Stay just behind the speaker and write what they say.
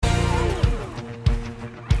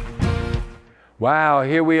Wow,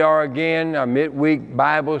 here we are again, a midweek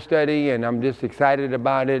Bible study, and I'm just excited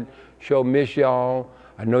about it. Sure miss y'all.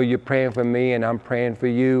 I know you're praying for me, and I'm praying for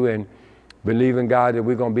you, and believing God that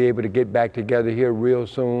we're going to be able to get back together here real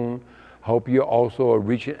soon. Hope you also are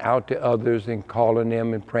reaching out to others and calling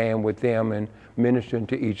them and praying with them and ministering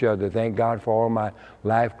to each other. Thank God for all my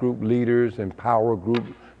life group leaders and power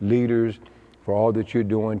group leaders for all that you're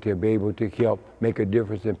doing to be able to help make a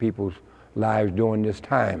difference in people's lives during this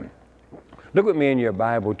time. Look with me in your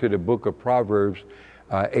Bible to the book of Proverbs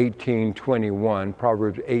 18:21,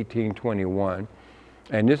 Proverbs 18:21.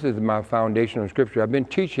 And this is my foundational scripture. I've been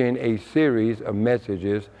teaching a series of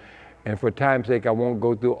messages, and for time's sake, I won't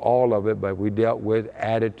go through all of it, but we dealt with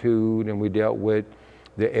attitude, and we dealt with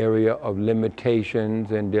the area of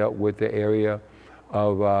limitations, and dealt with the area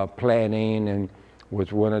of planning, and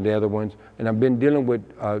was one of the other ones. And I've been dealing with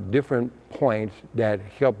different points that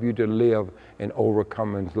help you to live an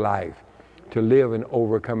overcoming life. To live an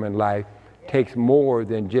overcoming life takes more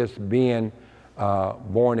than just being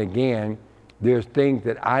born again. There's things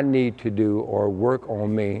that I need to do or work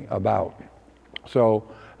on me about. So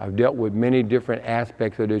I've dealt with many different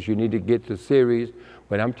aspects of this. You need to get the series,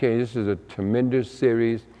 but I'm telling you, this is a tremendous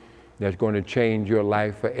series that's going to change your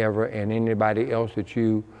life forever, and anybody else that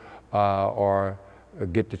you or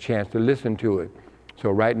get the chance to listen to it.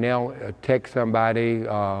 So right now, text somebody,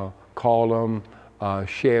 call them,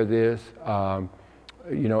 share this,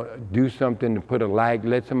 do something to put a like,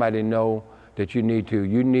 let somebody know that you need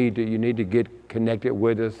to get connected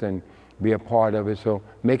with us and be a part of it. So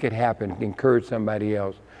make it happen, encourage somebody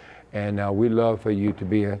else. And we love for you to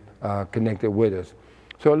be connected with us.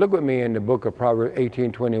 So look with me in the book of Proverbs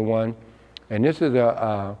 18:21. And this is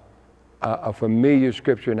a familiar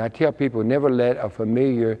scripture. And I tell people, never let a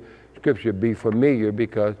familiar scripture be familiar,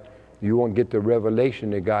 because you won't get the revelation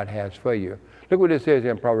that God has for you. Look what it says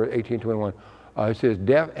in Proverbs 18:21. It says,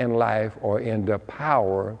 death and life are in the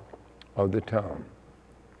power of the tongue.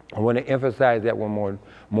 I want to emphasize that one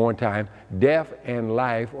more time. Death and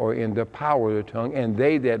life are in the power of the tongue, and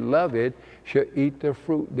they that love it shall eat the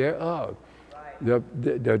fruit thereof. Right.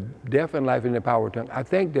 The death and life in the power of the tongue. I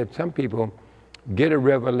think that some people get a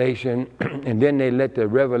revelation and then they let the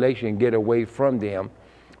revelation get away from them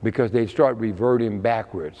because they start reverting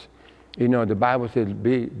backwards. You know, the Bible says,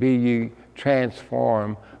 be ye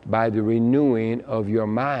transformed by the renewing of your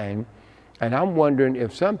mind. And I'm wondering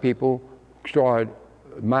if some people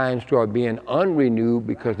minds start being unrenewed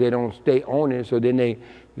because they don't stay on it. So then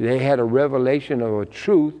they had a revelation of a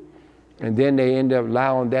truth, and then they end up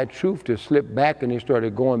allowing that truth to slip back, and they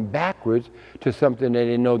started going backwards to something that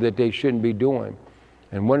they know that they shouldn't be doing.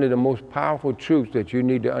 And one of the most powerful truths that you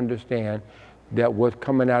need to understand, that what's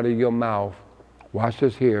coming out of your mouth, watch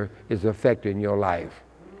this here, is affecting your life.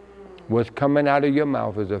 What's coming out of your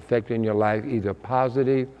mouth is affecting your life, either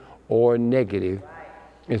positive or negative.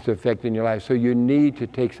 It's affecting your life. So you need to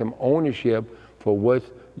take some ownership for what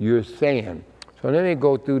you're saying. So let me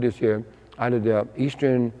go through this here. Out of the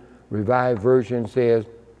Eastern Revised Version says,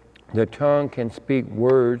 the tongue can speak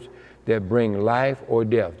words that bring life or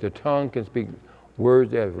death. The tongue can speak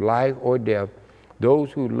words that have life or death.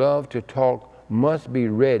 Those who love to talk must be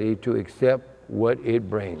ready to accept what it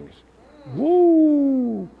brings.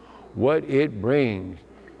 Woo! What it brings.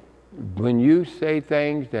 When you say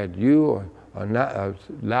things that you are not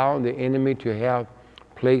allowing the enemy to have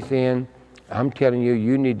place in, I'm telling you,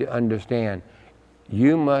 you need to understand.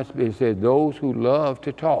 You must be, it says, those who love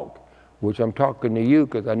to talk, which I'm talking to you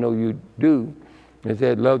because I know you do. It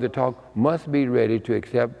said, love to talk, must be ready to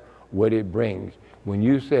accept what it brings. When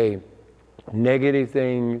you say negative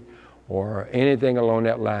things or anything along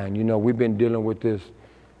that line, you know, we've been dealing with this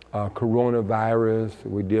coronavirus,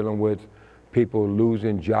 we're dealing with people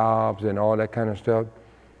losing jobs and all that kind of stuff.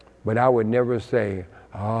 But I would never say,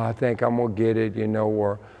 oh, I think I'm going to get it, you know,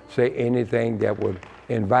 or say anything that would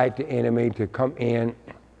invite the enemy to come in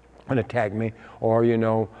and attack me, or, you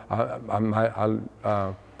know,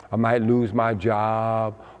 I might lose my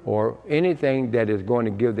job, or anything that is going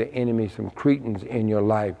to give the enemy some credence in your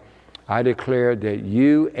life. I declare that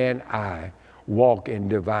you and I walk in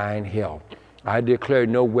divine health. I declare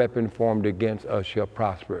no weapon formed against us shall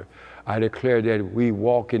prosper. I declare that we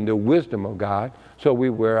walk in the wisdom of God. So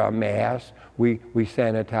we wear our masks, we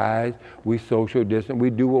sanitize, we social distance,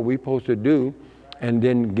 we do what we're supposed to do, and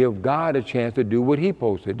then give God a chance to do what He's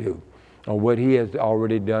supposed to do, or what He has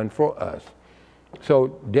already done for us.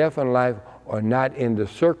 So death and life are not in the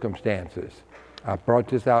circumstances. I brought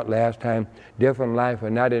this out last time. Death and life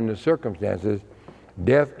are not in the circumstances.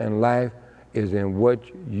 Death and life is in what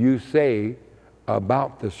you say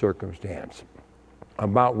about the circumstance.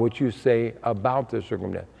 About what you say about the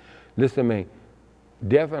circumstance. Listen to me.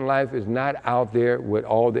 Death and life is not out there with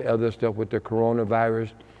all the other stuff with the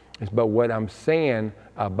coronavirus. But what I'm saying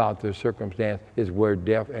about the circumstance is where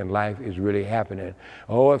death and life is really happening.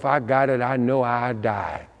 Oh, if I got it, I know I'd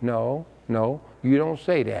die. No, you don't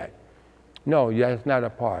say that. No, that's not a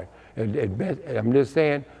part. I'm just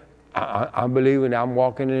saying, I'm believing I'm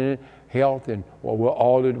walking in health and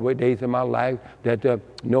all the days of my life, that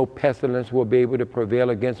no pestilence will be able to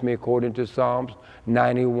prevail against me according to Psalms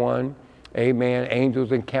 91. Amen.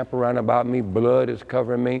 Angels encamp around about me. Blood is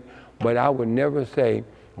covering me. But I would never say,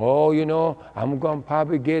 oh, I'm going to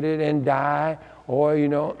probably get it and die. Or,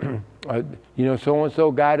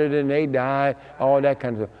 so-and-so got it and they died. All that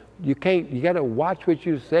kind of stuff. You got to watch what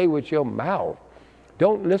you say with your mouth.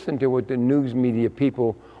 Don't listen to what the news media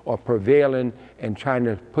people are prevailing and trying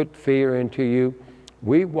to put fear into you.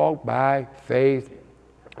 We walk by faith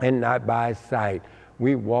and not by sight.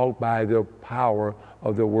 We walk by the power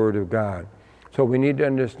of the Word of God. So we need to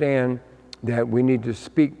understand that we need to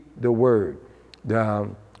speak the Word. The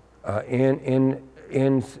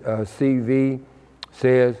NCV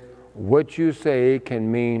says, what you say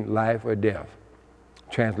can mean life or death.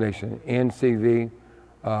 Translation, NCV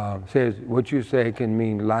says, what you say can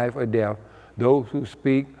mean life or death. Those who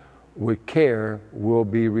speak with care will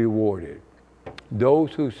be rewarded.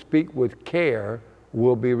 Those who speak with care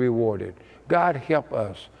will be rewarded. God help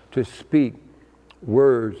us to speak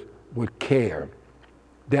words with care,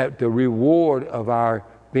 that the reward of our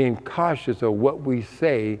being cautious of what we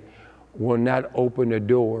say will not open the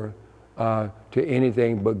door to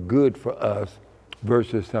anything but good for us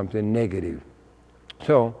versus something negative.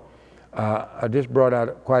 So I just brought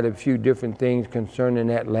out quite a few different things concerning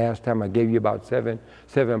that last time. I gave you about seven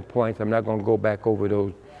points. I'm not going to go back over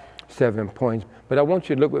those 7 points, but I want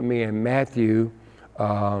you to look with me in Matthew's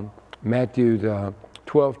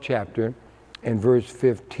 12th chapter and verse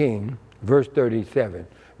 37.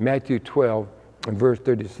 Matthew 12 and verse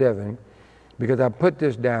 37, because I put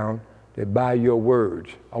this down that by your words.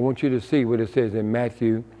 I want you to see what it says in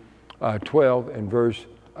Matthew 12 and verse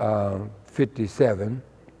 57.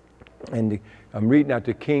 And I'm reading out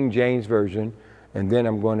the King James Version, and then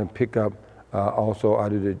I'm going to pick up also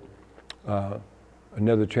out of the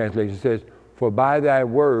another translation. It says, for by thy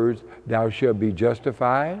words thou shalt be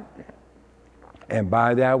justified, and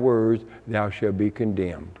by thy words thou shalt be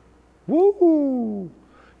condemned. Woo!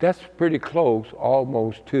 That's pretty close,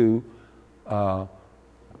 almost to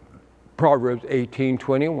Proverbs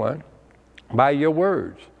 18:21. By your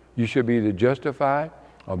words, you should be either justified,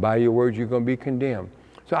 or by your words, you're going to be condemned.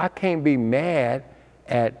 So I can't be mad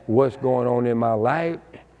at what's going on in my life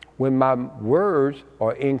when my words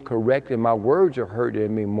are incorrect and my words are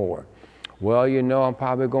hurting me more. Well, I'm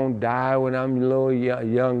probably going to die when I'm a little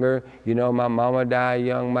younger. My mama died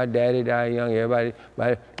young, my daddy died young, everybody.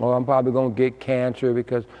 Or I'm probably going to get cancer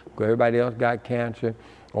because everybody else got cancer.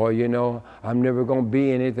 Or, I'm never going to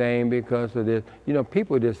be anything because of this.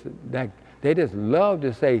 People they just love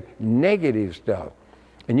to say negative stuff.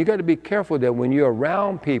 And you got to be careful that when you're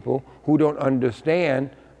around people who don't understand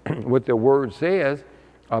what the Word says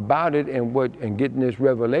about it and getting this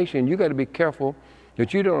revelation, you got to be careful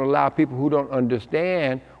that you don't allow people who don't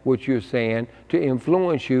understand what you're saying to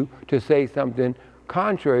influence you to say something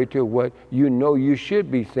contrary to what you should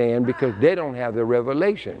be saying, because they don't have the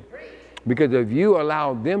revelation. Because if you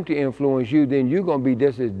allow them to influence you, then you're going to be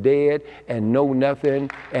just as dead and know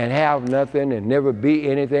nothing and have nothing and never be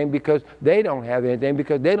anything, because they don't have anything,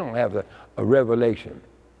 because they don't have a revelation.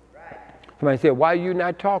 Somebody said, why are you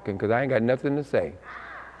not talking? Because I ain't got nothing to say.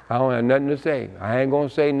 I don't have nothing to say. I ain't going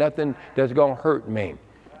to say nothing that's going to hurt me.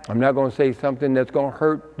 I'm not going to say something that's going to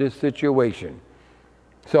hurt this situation.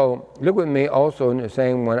 So look with me also in the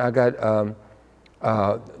same one. I got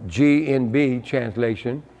GNB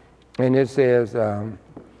translation. And it says,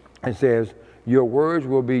 your words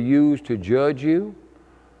will be used to judge you.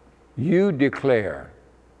 You declare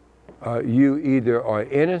you either are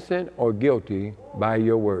innocent or guilty by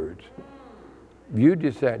your words. You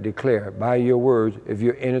declare by your words if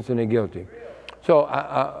you're innocent or guilty. So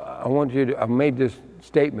I made this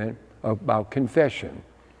statement about confession.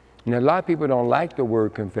 And a lot of people don't like the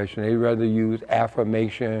word confession. They'd rather use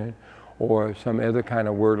affirmation or some other kind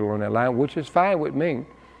of word along that line, which is fine with me.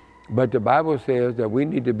 But the Bible says that we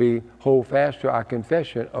need to hold fast to our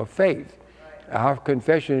confession of faith. Our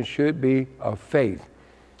confession should be of faith.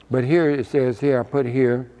 But here it says I put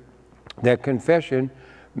here, that confession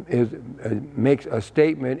makes a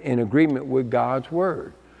statement in agreement with God's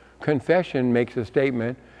word. Confession makes a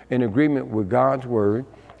statement in agreement with God's word.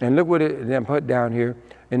 And look what it then put down here,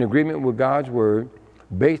 in agreement with God's word,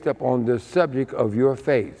 based upon the subject of your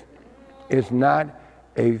faith. It's not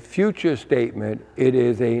a future statement. It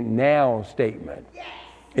is a now statement.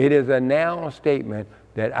 It is a now statement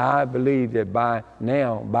that I believe that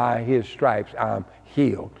by his stripes, I'm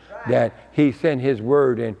healed. Right. That he sent his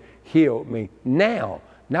word and healed me now,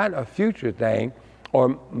 not a future thing,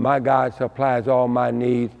 or my God supplies all my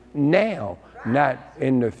needs now, right. Not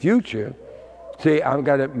in the future. See,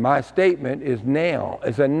 my statement is now.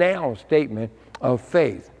 It's a now statement of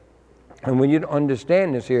faith. And when you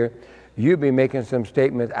understand this here, you'll be making some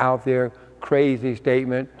statements out there, crazy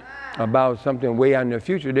statement about something way out in the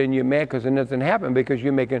future. Then you're mad because nothing happened, because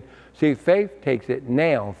you're making, see, faith takes it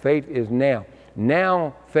now. Faith is now.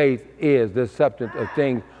 Now faith is the substance of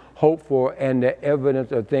things hoped for and the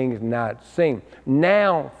evidence of things not seen.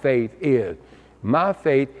 Now faith is. My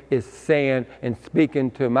faith is saying and speaking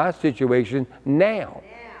to my situation now.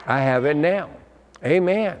 I have it now.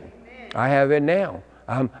 Amen. I have it now.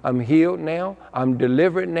 I'm healed now. I'm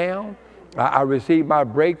delivered now. I receive my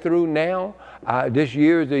breakthrough now. This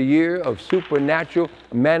year is a year of supernatural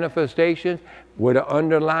manifestations with an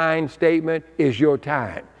underlying statement, is your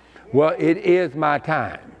time. Well, it is my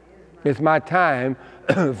time. It's my time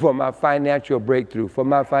for my financial breakthrough, for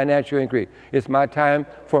my financial increase. It's my time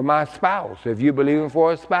for my spouse, if you believe in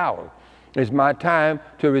for a spouse. It's my time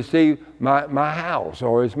to receive my house,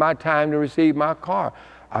 or it's my time to receive my car.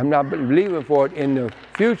 I'm not believing for it in the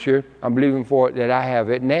future. I'm believing for it that I have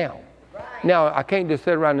it now. Right. Now, I can't just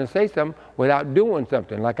sit around and say something without doing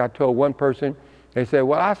something. Like I told one person, they said,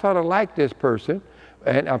 well, I sort of like this person,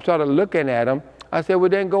 and I'm sort of looking at them. I said, well,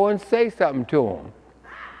 then go and say something to them.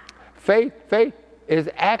 Faith is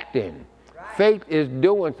acting. Right. Faith is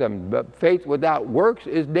doing something. But faith without works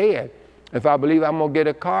is dead. If I believe I'm going to get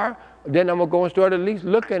a car, then I'm going to go and start at least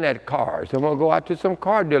looking at cars. I'm going to go out to some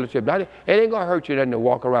car dealership. It ain't going to hurt you nothing to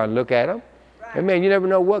walk around and look at them. Right. And man, you never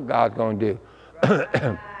know what God's going to do.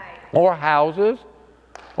 Right. Or houses,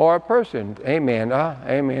 or a person. Amen.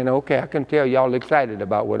 Amen. Okay, I can tell y'all excited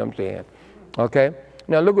about what I'm saying. Okay?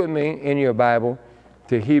 Now look with me in your Bible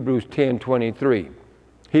to Hebrews 10:23.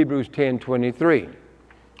 Hebrews 10:23,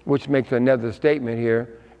 which makes another statement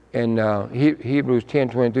here. In Hebrews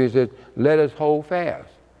 10:23, it says, let us hold fast.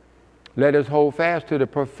 Let us hold fast to the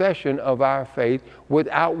profession of our faith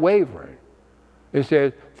without wavering. It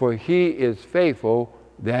says, for he is faithful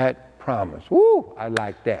that promised. Woo, I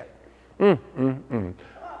like that.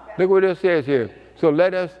 Look what it says here. So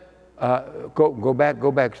let us go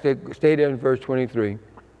back, stay there in verse 23.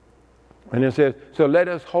 And it says, so let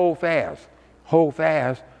us hold fast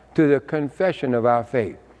to the confession of our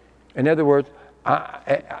faith. In other words,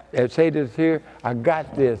 I say this here, I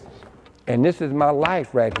got this, and this is my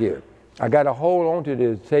life right here. I got to hold on to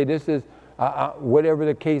this. Say this is, whatever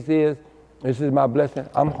the case is, this is my blessing.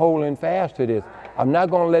 I'm holding fast to this. I'm not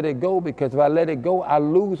going to let it go, because if I let it go, I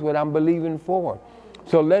lose what I'm believing for.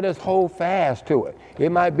 So let us hold fast to it.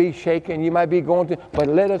 It might be shaking, you might be going through, but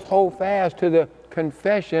let us hold fast to the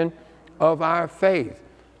confession of our faith.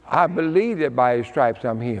 I believe that by his stripes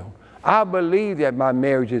I'm healed. I believe that my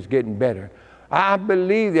marriage is getting better. I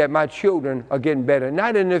believe that my children are getting better,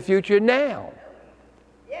 not in the future, now.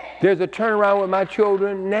 There's a turnaround with my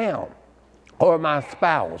children now, or my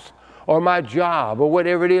spouse, or my job, or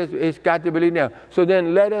whatever it is, it's got to believe now. So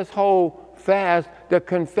then let us hold fast the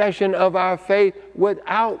confession of our faith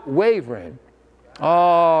without wavering.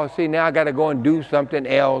 Oh, see, now I got to go and do something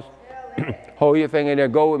else. Hold your finger there.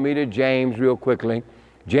 Go with me to James real quickly.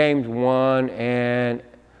 James 1 and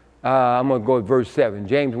I'm going to go to verse 7.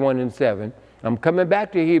 James 1 and 7. I'm coming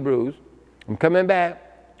back to Hebrews. I'm coming back.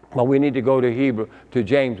 But we need to go to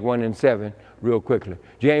James 1 and 7 real quickly.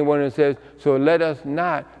 James 1 and says, so let us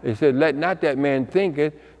not, it says, let not that man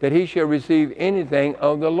thinketh that he shall receive anything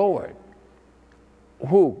of the Lord.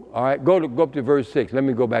 Who? All right, go up to verse 6. Let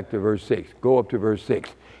me go back to verse 6. Go up to verse 6.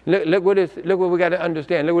 Look what we got to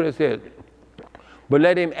understand. Look what it says. But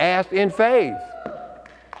let him ask in faith.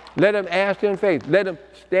 Let him ask in faith. Let him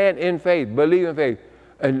stand in faith, believe in faith.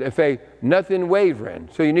 And faith, nothing wavering.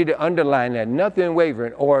 So you need to underline that. Nothing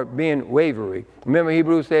wavering or being wavery. Remember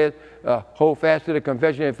Hebrews says, hold fast to the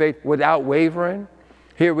confession of faith without wavering.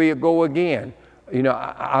 Here we go again. You know,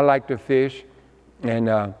 I like to fish.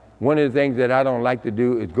 And one of the things that I don't like to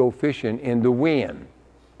do is go fishing in the wind.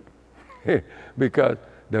 Because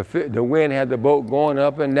the wind had the boat going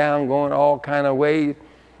up and down, going all kind of ways.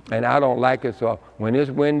 And I don't like it. So when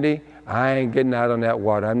it's windy, I ain't getting out on that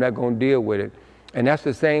water. I'm not going to deal with it. And that's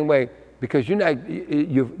the same way, because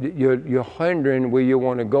you're hindering where you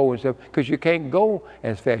want to go and stuff, because you can't go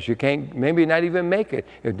as fast. You can't maybe not even make it.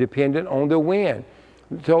 It's dependent on the wind.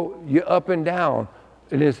 So you're up and down.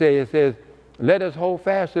 And it says, let us hold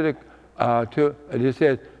fast to it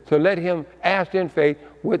says, so let him ask in faith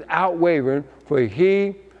without wavering, for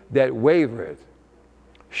he that wavereth,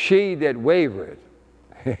 she that wavereth,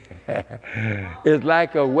 is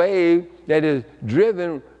like a wave that is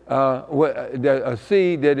driven, a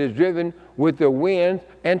sea that is driven with the winds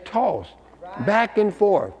and tossed back and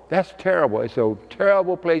forth. That's terrible. It's a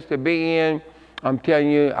terrible place to be in. I'm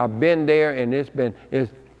telling you, I've been there, and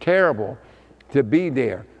it's terrible to be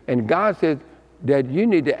there. And God says that you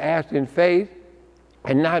need to ask in faith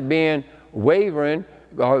and not being wavering,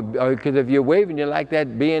 because if you're wavering, you're like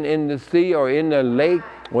that being in the sea or in the lake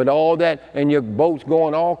with all that, and your boat's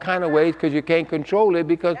going all kind of ways because you can't control it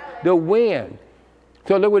because the wind.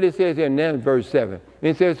 So look what it says here in verse 7.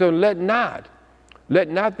 It says, so let not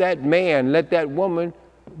that man, let that woman,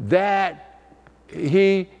 that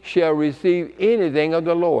he shall receive anything of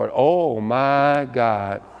the Lord. Oh my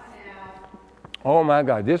God. Oh my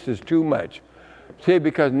God, this is too much. See,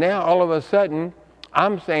 because now all of a sudden,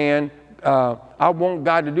 I'm saying, I want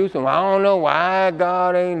God to do something. I don't know why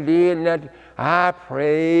God ain't did nothing. I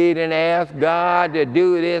prayed and asked God to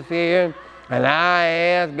do this here, and I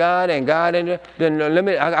asked God, and God, and then let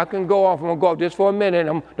me, I can go off. I'm going to go off just for a minute.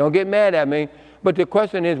 Don't get mad at me. But the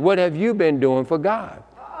question is, what have you been doing for God?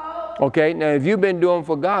 Okay, now if you've been doing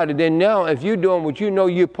for God, and then now if you're doing what you know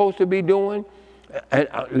you're supposed to be doing, and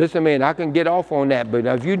listen, man, I can get off on that, but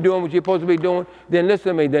if you're doing what you're supposed to be doing, then listen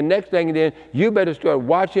to me. The next thing, then you better start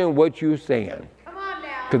watching what you're saying. Come on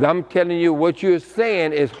now. Because I'm telling you, what you're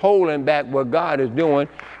saying is holding back what God is doing,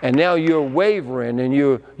 and now you're wavering and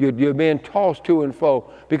you're being tossed to and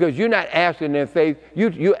fro because you're not asking in faith.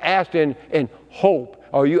 You're asking in hope,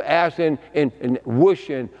 or you asking in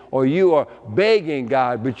wishing, or you are begging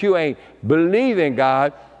God, but you ain't believing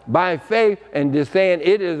God by faith and just saying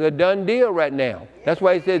it is a done deal right now. That's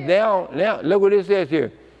why he says now, look what it says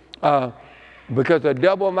here. Because a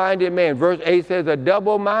double-minded man, verse 8 says, a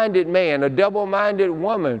double-minded man, a double-minded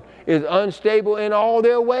woman is unstable in all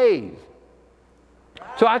their ways.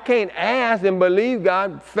 So I can't ask and believe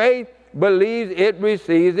God. Faith believes it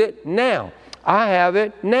receives it now. I have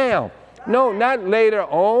it now. No, not later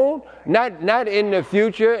on, not in the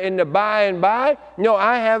future, in the by and by. No,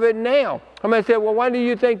 I have it now. Somebody said, well, why do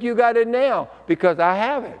you think you got it now? Because I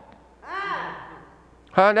have it.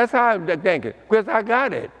 That's how I'm thinking, because I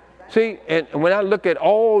got it. See, and when I look at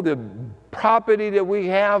all the property that we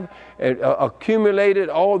have accumulated,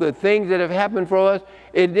 all the things that have happened for us,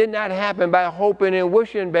 it did not happen by hoping and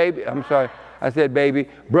wishing, baby. I'm sorry, I said baby.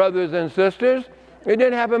 Brothers and sisters, it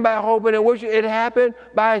didn't happen by hoping and wishing. It happened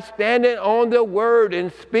by standing on the word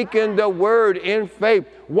and speaking the word in faith,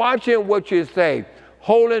 watching what you say,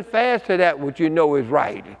 holding fast to that which you know is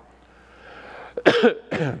right.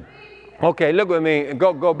 Okay, look with me.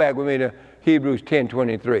 Go back with me to Hebrews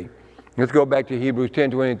 10:23. Let's go back to Hebrews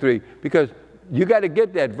 10:23, because you got to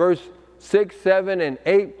get that. Verse 6, 7, and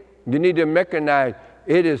 8, you need to recognize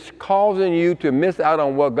it is causing you to miss out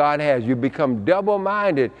on what God has. You become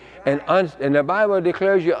double-minded, and the Bible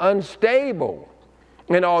declares you unstable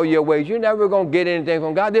in all your ways. You're never going to get anything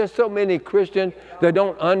from God. There's so many Christians that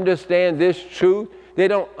don't understand this truth. They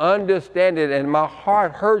don't understand it, and my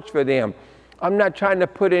heart hurts for them. I'm not trying to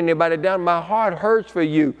put anybody down. My heart hurts for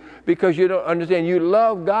you because you don't understand. You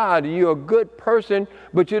love God, and you're a good person,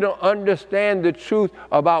 but you don't understand the truth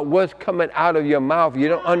about what's coming out of your mouth. You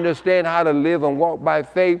don't understand how to live and walk by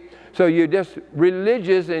faith. So you're just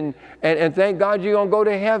religious and thank God you're going to go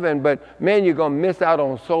to heaven. But, man, you're going to miss out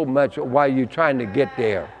on so much while you're trying to get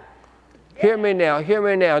there. Hear me now. Hear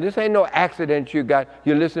me now. This ain't no accident you got.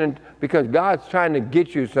 You're listening because God's trying to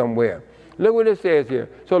get you somewhere. Look what it says here.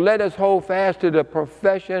 So let us hold fast to the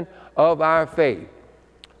profession of our faith.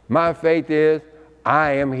 My faith is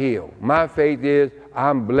I am healed. My faith is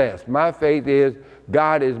I'm blessed. My faith is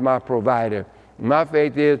God is my provider. My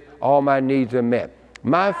faith is all my needs are met.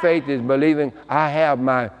 My faith is believing I have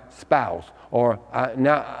my spouse. Or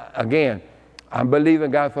now again, I'm believing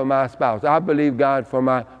God for my spouse. I believe God for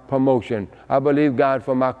my promotion. I believe God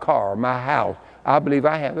for my car, my house. I believe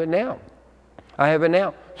I have it now. I have it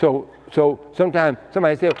now. So sometimes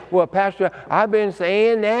somebody says, well, Pastor, I've been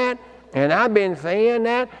saying that, and I've been saying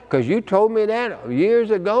that because you told me that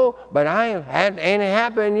years ago, but ain't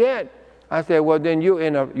happened yet. I said, well, then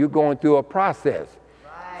you're going through a process.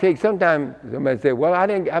 Right. See, sometimes somebody say, well,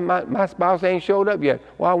 my spouse ain't showed up yet.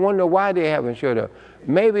 Well, I wonder why they haven't showed up.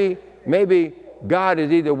 Maybe God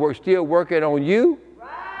is either still working on you,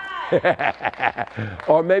 right.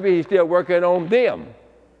 Or maybe he's still working on them.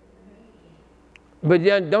 But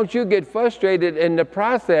then don't you get frustrated in the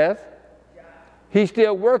process He's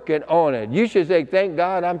still working on it. You should say, thank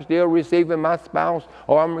God I'm still receiving my spouse,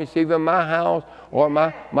 or I'm receiving my house, or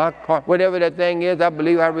my car, whatever that thing is, I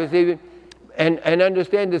believe I receive it. And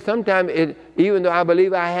understand that sometimes, even though I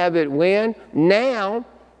believe I have it now,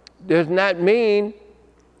 does not mean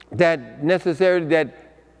that necessarily that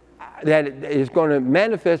it's going to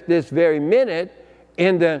manifest this very minute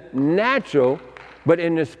in the natural, but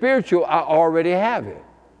in the spiritual, I already have it.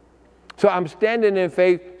 So I'm standing in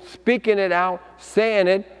faith, speaking it out, saying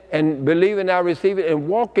it, and believing I receive it, and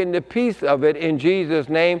walking the peace of it in Jesus'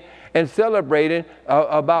 name, and celebrating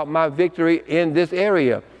about my victory in this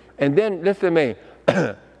area. And then, listen to me,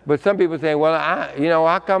 but some people say, well,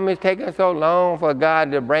 how come it's taking so long for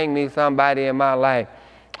God to bring me somebody in my life?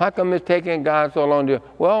 How come it's taking God so long to?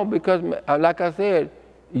 Well, because, like I said,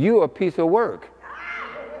 you're a piece of work.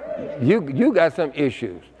 You got some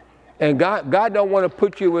issues. And God don't want to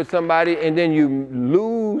put you with somebody and then you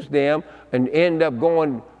lose them and end up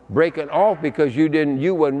breaking off because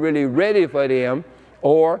you wasn't really ready for them.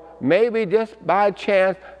 Or maybe just by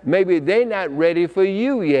chance, maybe they're not ready for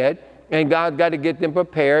you yet, and God's got to get them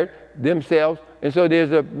prepared themselves. And so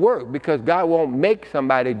there's a work, because God won't make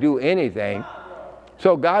somebody do anything.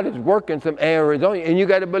 So God is working some areas on you, and you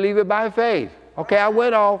got to believe it by faith. Okay, I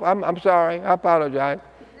went off. I'm sorry. I apologize.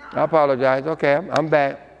 Okay, I'm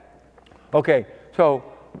back. Okay, so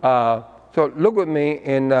look with me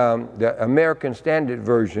in the American Standard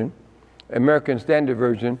Version.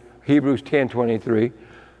 Hebrews 10:23.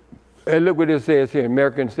 And look what it says here,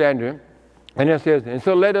 American Standard. And it says, and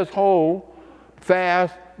so let us hold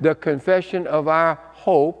fast the confession of our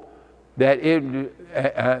hope, that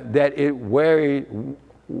it worries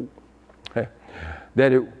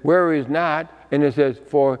not. And it says,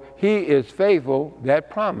 for he is faithful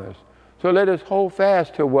that promise. So let us hold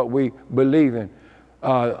fast to what we believe in.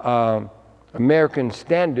 American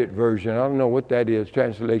Standard Version, I don't know what that is,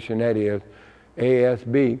 translation that is,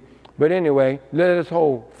 ASB. But anyway, let us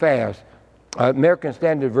hold fast. American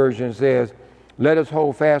Standard Version says, let us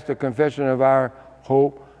hold fast the confession of our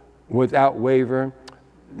hope without wavering,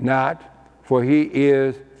 not, for he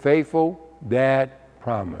is faithful that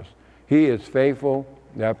promise. He is faithful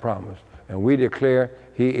that promise. And we declare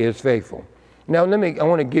he is faithful. Now I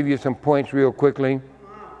want to give you some points real quickly.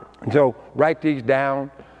 So write these down,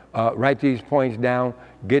 write these points down,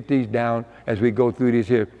 get these down as we go through these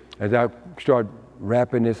here, as I start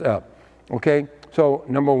wrapping this up. Okay, so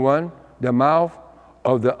number one, the mouth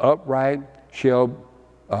of the upright shall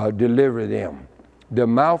deliver them. The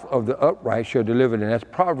mouth of the upright shall deliver them. That's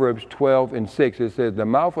Proverbs 12:6. It says, the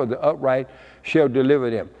mouth of the upright shall deliver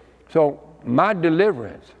them. So my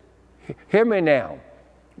deliverance, hear me now,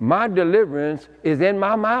 my deliverance is in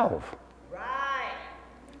my mouth. Right.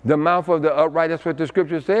 The mouth of the upright, that's what the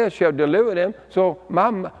scripture says, shall deliver them. So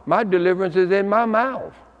my deliverance is in my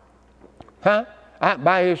mouth. Huh?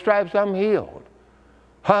 By his stripes I'm healed.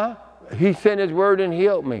 Huh? He sent his word and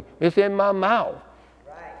healed me. It's in my mouth.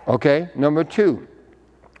 Right. Okay, number two,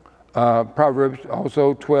 Proverbs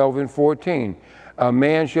also 12:14. A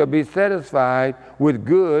man shall be satisfied with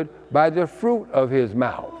good by the fruit of his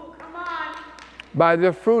mouth. Ooh, come on. By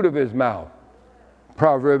the fruit of his mouth.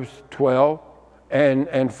 Proverbs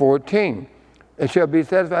 12:14. It shall be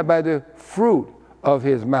satisfied by the fruit of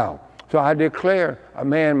his mouth. So I declare,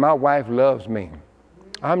 man, my wife loves me.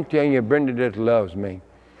 I'm telling you, Brenda just loves me.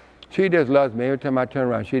 She just loves me. Every time I turn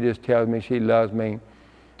around, she just tells me she loves me.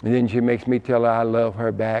 And then she makes me tell her I love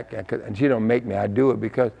her back. And she don't make me. I do it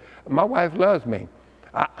because my wife loves me.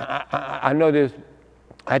 I know this.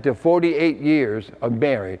 After 48 years of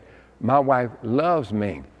married, my wife loves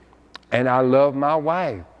me. And I love my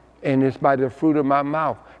wife. And it's by the fruit of my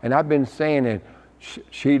mouth. And I've been saying it.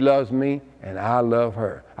 She loves me and I love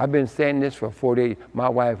her. I've been saying this for 48 years. My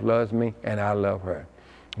wife loves me and I love her.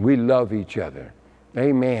 We love each other.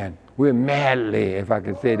 Amen. We're madly, if I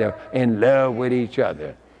can say that, in love with each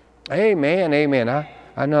other. Amen, amen.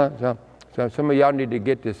 I know some of y'all need to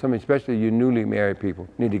get this, especially you newly married people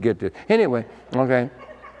need to get this. Anyway, okay.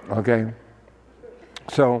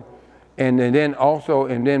 So, and then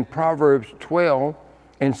Proverbs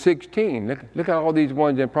 12:16. Look at all these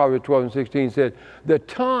ones in Proverbs 12:16 says, the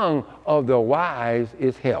tongue of the wise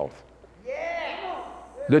is health.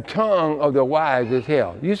 The tongue of the wise is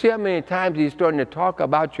health. You see how many times he's starting to talk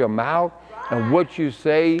about your mouth and what you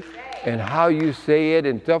say and how you say it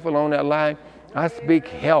and stuff along that line? I speak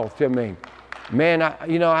health to me. Man, at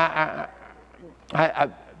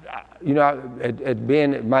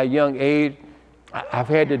being at my young age, I've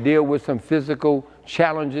had to deal with some physical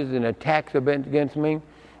challenges and attacks against me.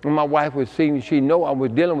 when my wife would see me, she know I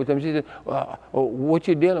was dealing with them. She said, what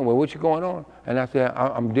you dealing with? What you going on? And I said,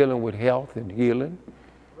 I'm dealing with health and healing.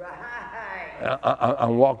 Right.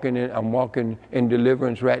 I'm walking in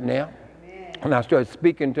deliverance right now. Amen. And I started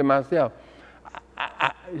speaking to myself.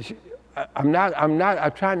 I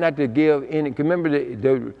try not to give any.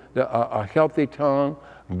 Remember a healthy tongue,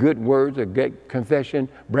 good words, a good confession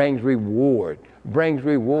brings reward. Brings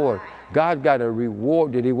reward. God's got a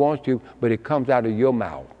reward that he wants you, but it comes out of your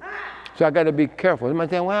mouth. So I got to be careful. Somebody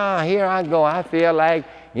say, well, here I go. I feel like,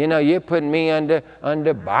 you're putting me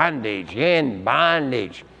under bondage, in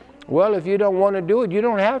bondage. Well, if you don't want to do it, you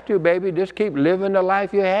don't have to, baby. Just keep living the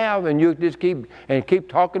life you have, and you just keep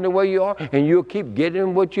talking the way you are, and you'll keep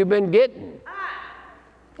getting what you've been getting.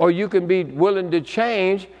 Or you can be willing to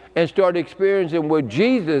change and start experiencing what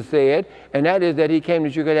Jesus said, and that is that he came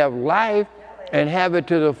that you could have life and have it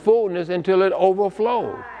to the fullness until it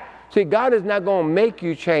overflows. See, God is not going to make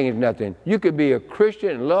you change nothing. You could be a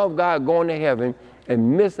Christian, love God, going to heaven,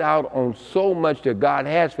 and miss out on so much that God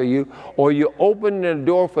has for you, or you open the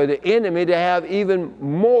door for the enemy to have even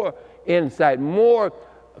more insight, more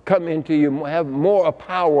come into you, have more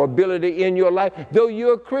power, ability in your life, though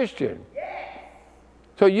you're a Christian.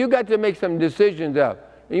 So you got to make some decisions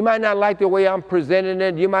up. You might not like the way I'm presenting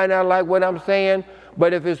it. You might not like what I'm saying.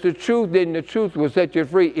 But if it's the truth, then the truth will set you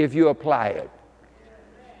free if you apply it.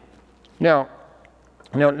 Now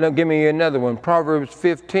give me another one. Proverbs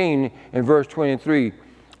 15 and verse 23.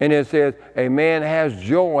 And it says, a man has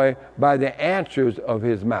joy by the answers of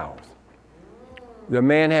his mouth. The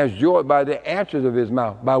man has joy by the answers of his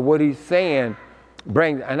mouth, by what he's saying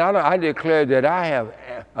brings. And I declare that I have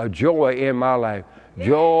a joy in my life.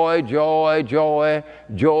 Joy, joy, joy,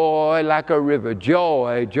 joy like a river.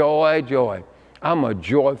 Joy, joy, joy. I'm a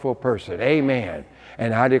joyful person. Amen.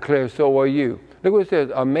 And I declare so are you. Look what it says.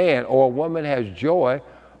 A man or a woman has joy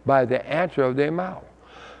by the answer of their mouth.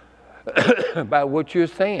 By what you're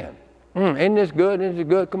saying. Isn't this good? Isn't this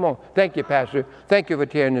good? Come on. Thank you, Pastor. Thank you for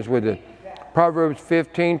sharing this with us. Proverbs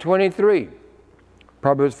 15:23.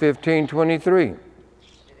 Proverbs 15:23.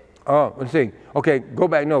 Let's see. Okay, go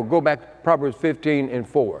back. Proverbs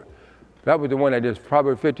 15:4. That was the one I just,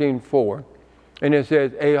 Proverbs 15:4. And it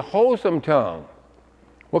says, a wholesome tongue.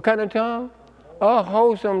 What kind of tongue? A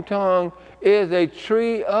wholesome tongue is a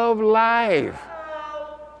tree of life.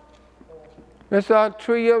 It's a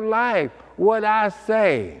tree of life. What I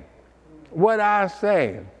say.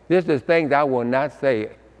 This is things I will not say.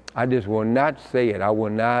 I just will not say it. I will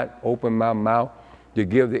not open my mouth to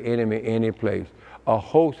give the enemy any place. A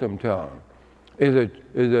wholesome tongue is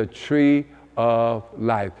a tree of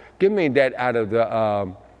life. Give me that out of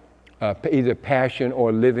the either Passion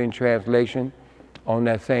or Living Translation on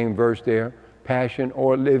that same verse there. Passion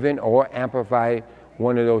or Living or Amplified,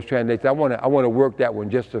 one of those translations. I want to work that one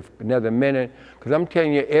just another minute, because I'm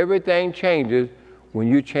telling you, everything changes when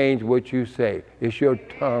you change what you say. It's your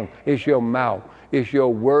tongue, it's your mouth, it's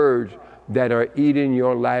your words that are eating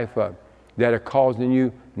your life up, that are causing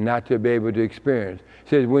you not to be able to experience. It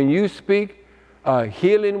says when you speak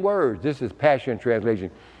healing words, this is Passion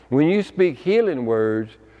Translation, when you speak healing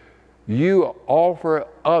words, you offer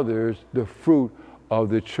others the fruit of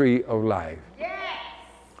the tree of life. Yes.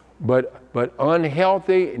 But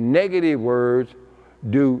unhealthy, negative words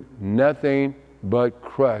do nothing but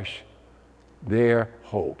crush their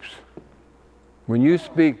hopes. When you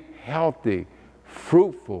speak healthy,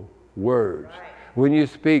 fruitful words, right. When you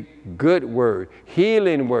speak good words,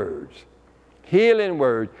 healing words,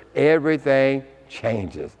 everything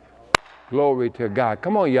changes. Glory to God.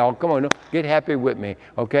 Come on, y'all. Come on. Get happy with me,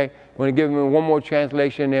 okay? I'm going to give me one more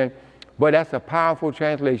translation there. But that's a powerful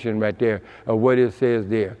translation right there of what it says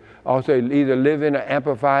there. Also, either Living or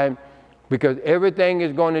Amplified, because everything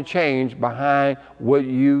is going to change behind what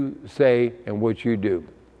you say and what you do.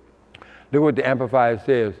 Look what the Amplified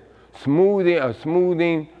says. A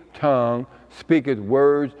smoothing tongue speaketh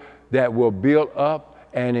words that will build up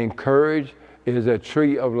and encourage is a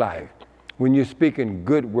tree of life. When you're speaking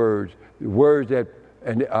good words, words that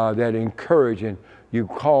encourage, and you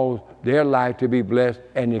cause their life to be blessed,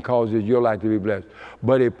 and it causes your life to be blessed.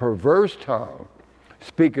 But a perverse tongue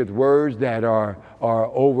speaketh words that are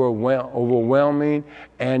overwhelming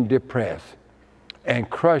and depressed, and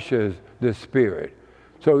crushes the spirit.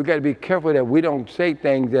 So we've got to be careful that we don't say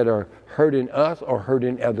things that are hurting us or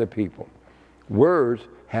hurting other people. Words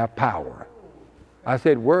have power. I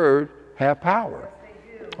said words have power.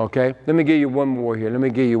 Okay, let me give you one more here. Let me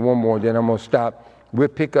give you one more, then I'm going to stop. We'll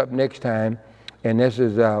pick up next time. And this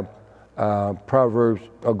is Proverbs,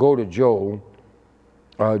 go to Joel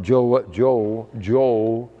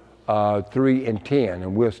 3 and 10.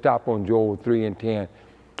 And we'll stop on Joel 3 and 10.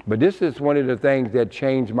 But this is one of the things that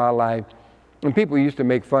changed my life. And people used to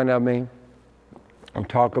make fun of me and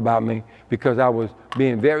talk about me because I was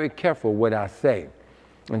being very careful what I say.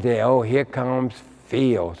 And say, oh, here comes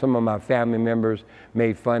Phil. Some of my family members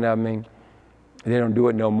made fun of me. They don't do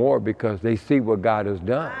it no more because they see what God has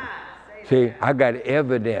done. See, I got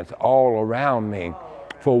evidence all around me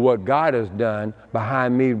for what God has done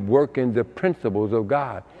behind me working the principles of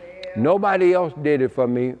God. Nobody else did it for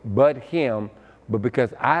me but Him, but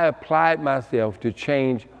because I applied myself to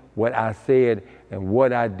change what I said and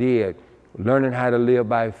what I did, learning how to live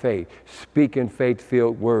by faith, speaking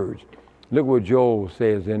faith-filled words. Look what Joel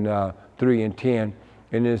says in 3:10,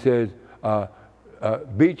 and it says,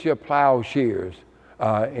 beat your plowshares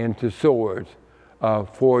into swords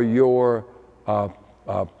for your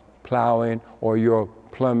plowing or your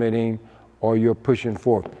plummeting or your pushing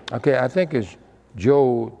forth. Okay, I think it's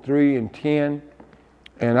Joel 3:10,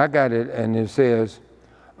 and I got it, and it says,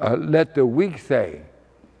 let the weak say,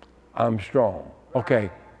 I'm strong. Okay,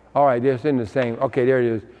 all right, that's in the same. Okay, there it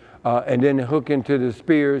is. And then hook into the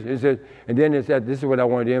spears. It says, and then it says, this is what I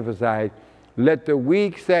wanted to emphasize. Let the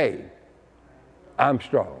weak say, I'm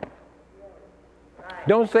strong. Right.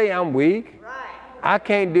 Don't say I'm weak. Right. I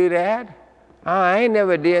can't do that. I ain't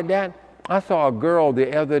never did that. I saw a girl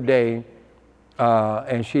the other day,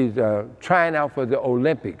 and she's trying out for the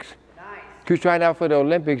Olympics. Nice. She's trying out for the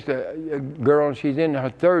Olympics, girl, she's in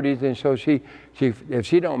her 30s, and so she if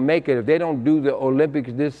she don't make it, if they don't do the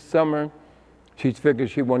Olympics this summer, she's figured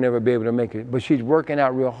she won't ever be able to make it. But she's working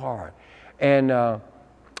out real hard. And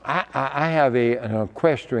I have an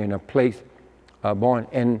equestrian, a place born,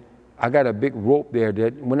 and I got a big rope there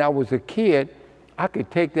that when I was a kid, I could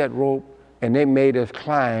take that rope, and they made us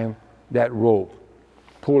climb that rope,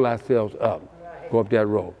 pull ourselves up, go up that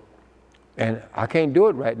rope. And I can't do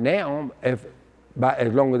it right now, as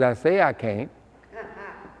long as I say I can't.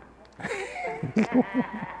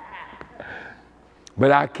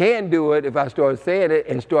 But I can do it if I start saying it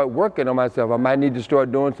and start working on myself. I might need to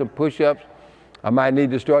start doing some push-ups. I might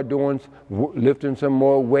need to start lifting some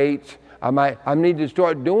more weights. I need to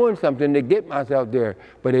start doing something to get myself there.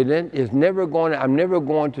 But I'm never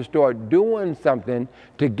going to start doing something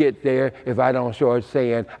to get there if I don't start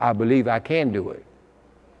saying, I believe I can do it.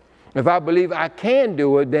 If I believe I can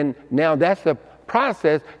do it, then now that's a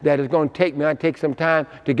process that is going to take some time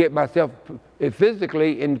to get myself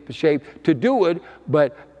physically in shape to do it,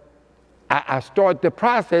 but I start the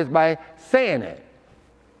process by saying it.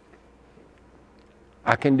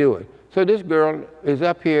 I can do it. So this girl is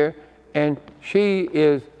up here, and she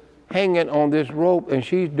is hanging on this rope, and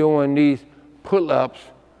she's doing these pull-ups,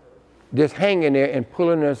 just hanging there and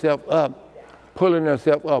pulling herself up, pulling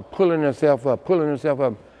herself up, pulling herself up, pulling herself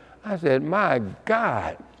up. I said, my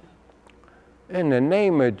God, in the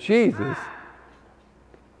name of Jesus,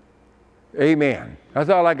 amen. That's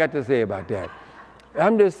all I got to say about that.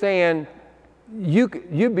 I'm just saying,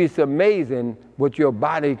 you'd be amazing what your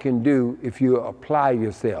body can do if you apply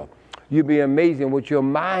yourself. You'd be amazing what your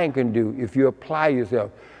mind can do if you apply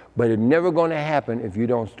yourself. But it's never going to happen if you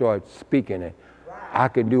don't start speaking it. I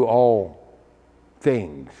can do all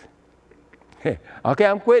things. Okay,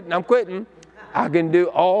 I'm quitting. I can do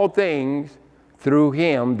all things through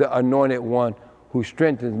Him, the anointed one, who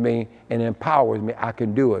strengthens me and empowers me. I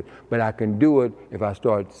can do it, but I can do it if I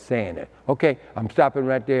start saying it. Okay, I'm stopping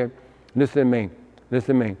right there. Listen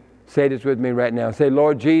to me. Say this with me right now. Say,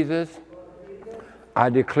 Lord Jesus, I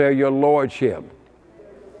declare your lordship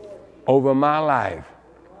over my life.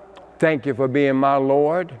 Thank you for being my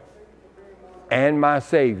Lord and my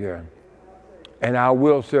Savior, and I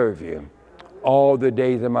will serve you all the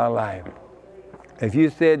days of my life. If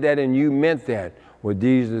you said that and you meant that, well,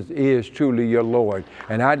 Jesus is truly your Lord.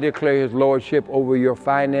 And I declare His lordship over your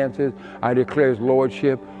finances. I declare His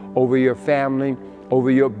lordship over your family,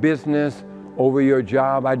 over your business, over your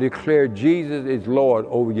job. I declare Jesus is Lord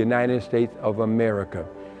over the United States of America.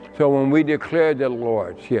 So when we declare the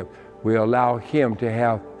lordship, we allow Him to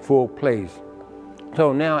have full place.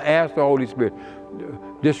 So now ask the Holy Spirit.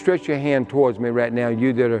 Just stretch your hand towards me right now.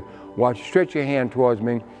 You that are watching, stretch your hand towards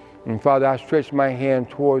me. And Father, I stretch my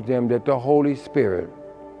hand towards them that the Holy Spirit,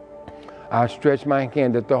 I stretch my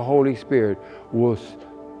hand that the Holy Spirit will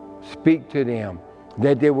speak to them,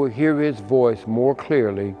 that they will hear His voice more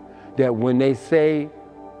clearly, that when they say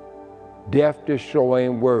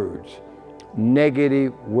death-destroying words,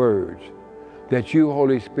 negative words, that you,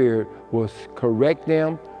 Holy Spirit, will correct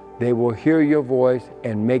them, they will hear your voice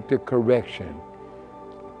and make the correction.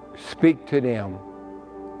 Speak to them,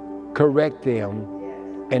 correct them,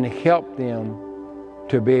 and help them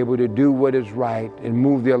to be able to do what is right and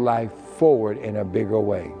move their life forward in a bigger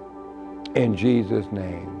way. in Jesus'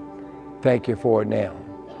 name. Thank you for it now.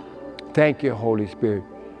 Thank you, Holy Spirit,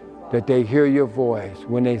 that they hear your voice.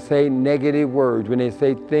 When they say negative words, when they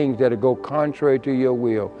say things that go contrary to your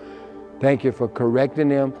will, thank you for correcting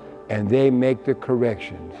them, and they make the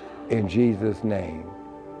corrections in Jesus' name.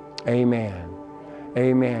 Amen.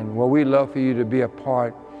 Amen. Well, we love for you to be a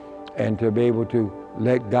part and to be able to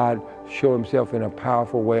let God show himself in a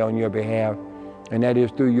powerful way on your behalf, and that is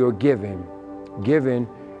through your giving. Giving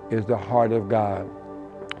is the heart of God.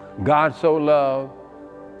 God so loved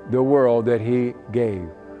the world that he gave.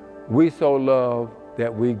 We so love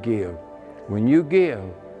that we give. When you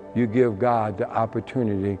give God the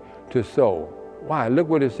opportunity to sow. Why? Look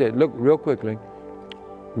what it said. Look real quickly.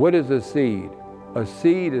 What is a seed? A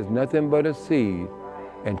seed is nothing but a seed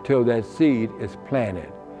until that seed is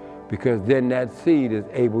planted, because then that seed is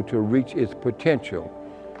able to reach its potential.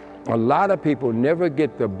 A lot of people never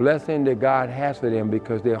get the blessing that God has for them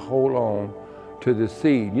because they hold on to the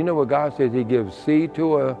seed. You know what God says? He gives seed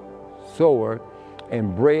to a sower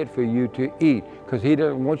and bread for you to eat, because he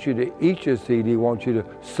doesn't want you to eat your seed. He wants you to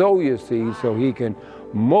sow your seed so he can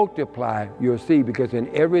multiply your seed, because in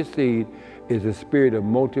every seed is a spirit of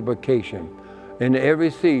multiplication. In every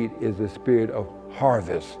seed is the spirit of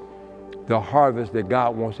harvest. The harvest that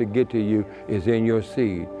God wants to get to you is in your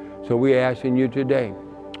seed. So we're asking you today,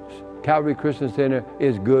 Calvary Christian Center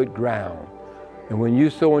is good ground. And when you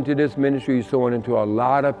sow into this ministry, you're sowing into a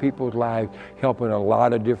lot of people's lives, helping a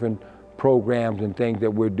lot of different programs and things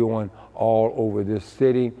that we're doing all over this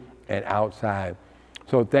city and outside.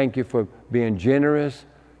 So thank you for being generous.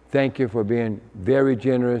 Thank you for being very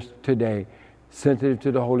generous today, sensitive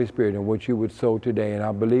to the Holy Spirit and what you would sow today. And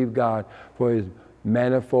I believe God for his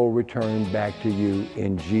manifold return back to you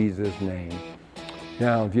in Jesus' name.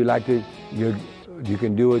 Now, if you'd like to, you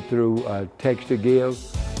can do it through text to give.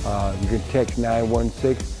 You can text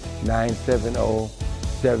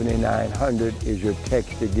 916-970-7900 is your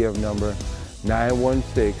text to give number.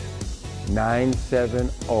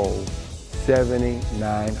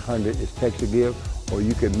 916-970-7900 is text to give. Or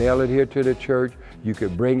you can mail it here to the church. You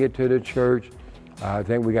could bring it to the church. I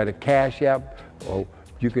think we got a Cash App, or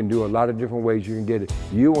you can do a lot of different ways you can get it.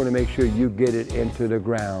 You want to make sure you get it into the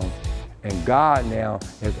ground. And God now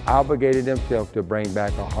has obligated himself to bring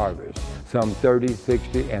back a harvest, some 30,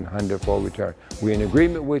 60, and 100-fold return. We're in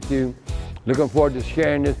agreement with you. Looking forward to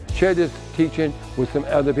sharing this. Share this teaching with some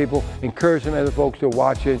other people. Encourage some other folks to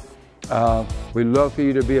watch it. We'd love for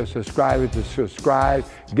you to be a subscriber, to subscribe,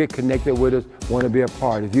 get connected with us, want to be a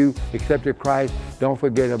part. If you accepted Christ, don't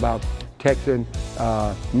forget about texting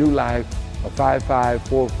New Life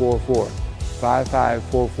 55444.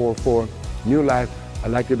 55444, New Life. I'd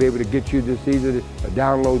like to be able to get you this either to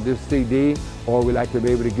download this CD, or we'd like to be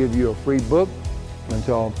able to give you a free book. And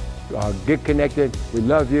so get connected. We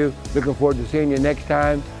love you. Looking forward to seeing you next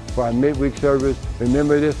time for our midweek service.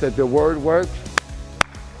 Remember this, that the word works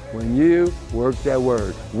when you work that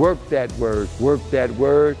word. Work that word. Work that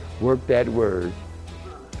word. Work that word.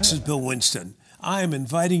 This is Bill Winston. I am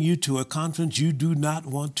inviting you to a conference you do not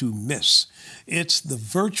want to miss. It's the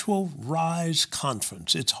Virtual Rise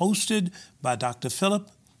Conference. It's hosted by Dr. Philip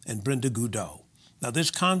and Brenda Goudeau. Now, this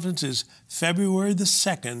conference is February the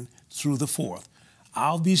 2nd through the 4th.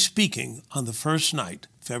 I'll be speaking on the first night,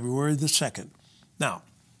 February the 2nd. Now,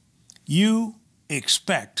 you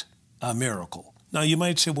expect a miracle. Now, you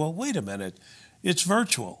might say, well, wait a minute. It's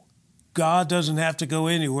virtual. God doesn't have to go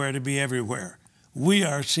anywhere to be everywhere. We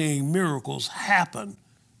are seeing miracles happen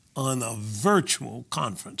on a virtual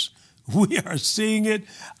conference. We are seeing it.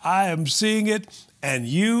 I am seeing it. And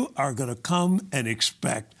you are going to come and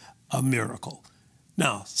expect a miracle.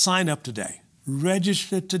 Now, sign up today.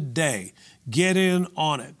 Register today. Get in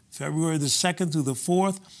on it. February the 2nd through the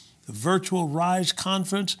 4th, the Virtual Rise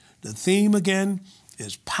Conference. The theme again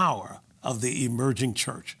is Power of the Emerging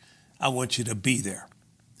Church. I want you to be there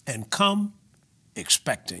and come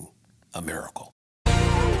expecting a miracle.